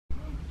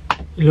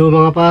Hello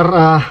mga par,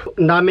 ang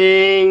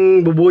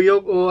daming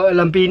bubuyog o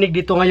lampinig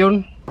dito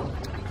ngayon.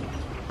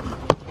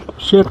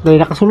 Shit, dahil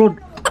nakasulod.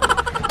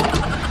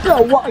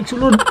 Yawa ay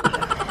sulod.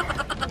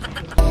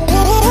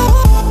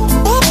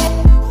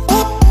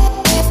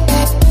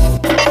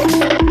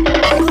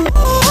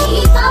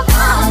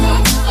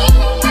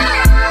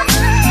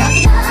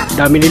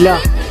 Dami nila.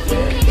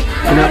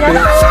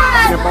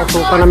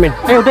 Pinapasukan namin.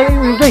 Ay,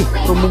 uday.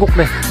 Tumugok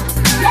na.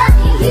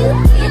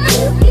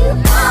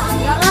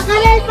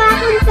 Nakakalay pa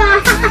akong pa.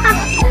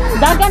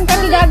 Dagan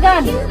kami,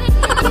 dagan.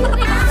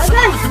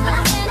 Dagan.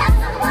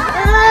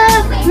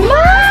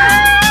 Ma!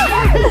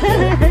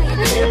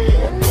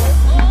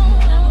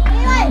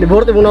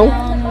 Liborte mo na ako.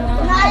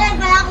 Nalang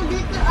kaya ako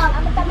dito.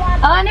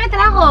 Ano yung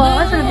tala ko?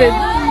 Masunod.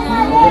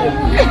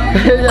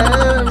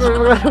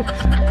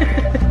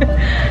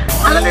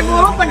 Alam ni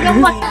Buro,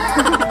 paglapas.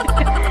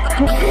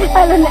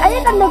 Alam ni,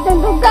 ayun ang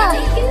nagdandog ka.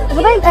 Ano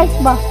ba yung ice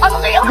ba? Ano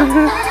kayo?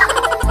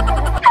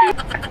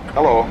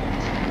 Hello,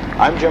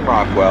 I'm Jim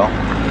Rockwell.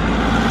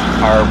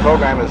 Our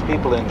program is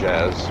People in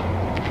Jazz,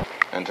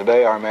 and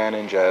today our man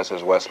in jazz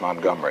is Wes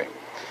Montgomery.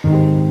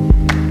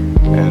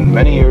 And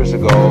many years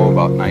ago,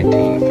 about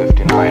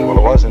 1959, well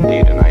it was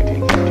indeed in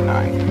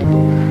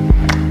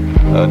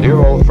 1959, a dear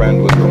old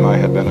friend with whom I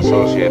had been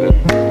associated,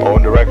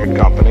 owned a record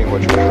company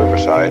which was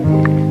Riverside,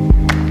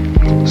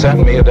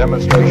 sent me a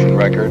demonstration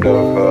record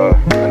of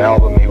an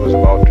album he was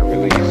about to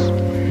release.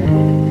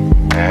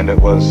 And it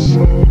was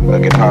a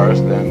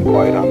guitarist then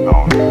quite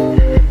unknown.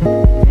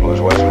 It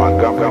was Wes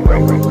Montgomery.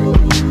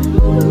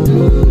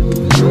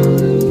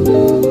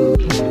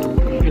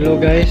 Hello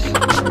guys.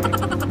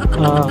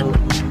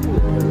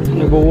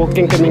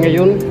 Nag-walking kami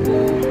ngayon.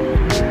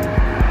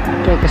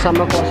 Kaya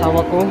kasama ko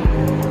asawa ko.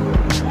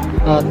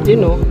 At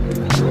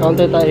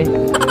kaunti tayo.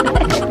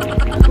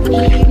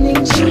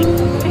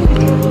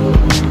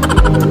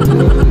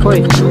 Hoy.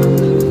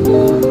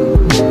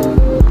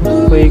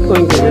 Hoy,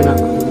 kaya na.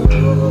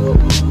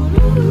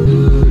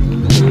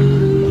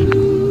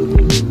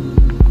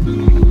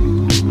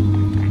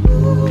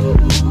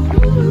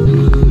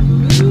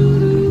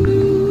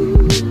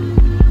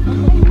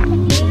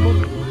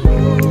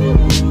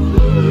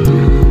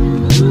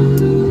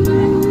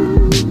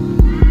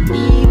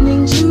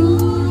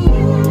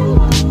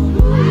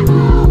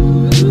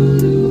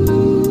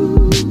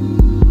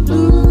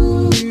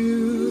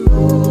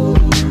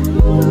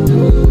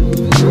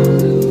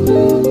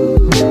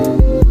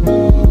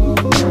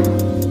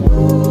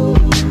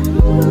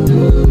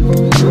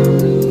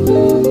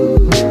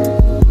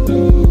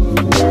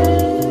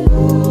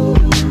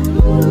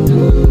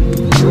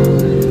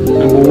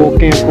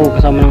 Nag-walking ako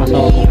kasama ng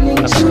asawa ko.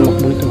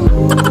 Nakatumakbo nito.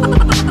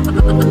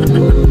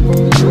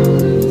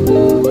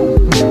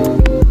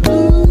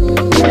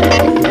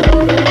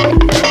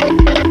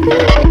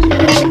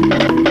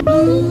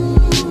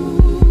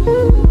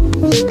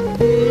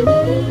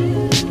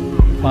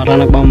 Para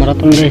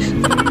nagmamarathon guys.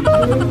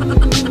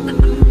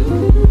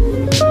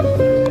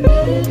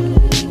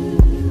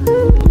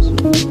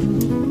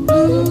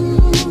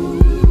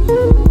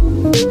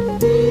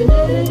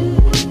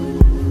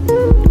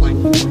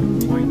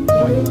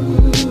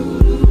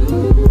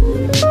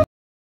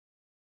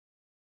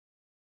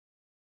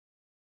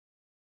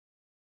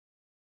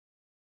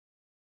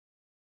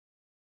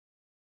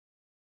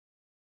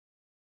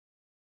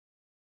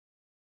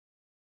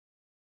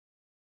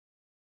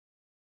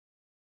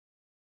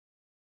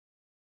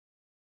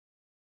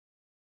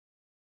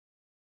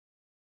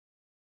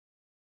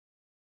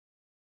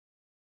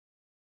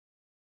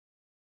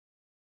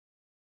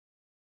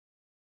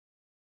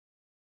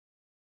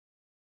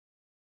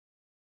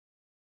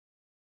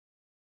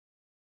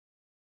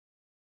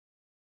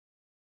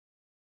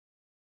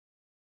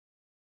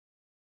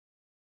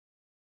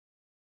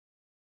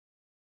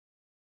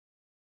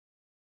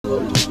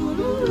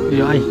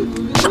 Iya ay.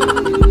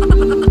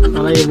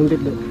 Alay buntit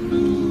do.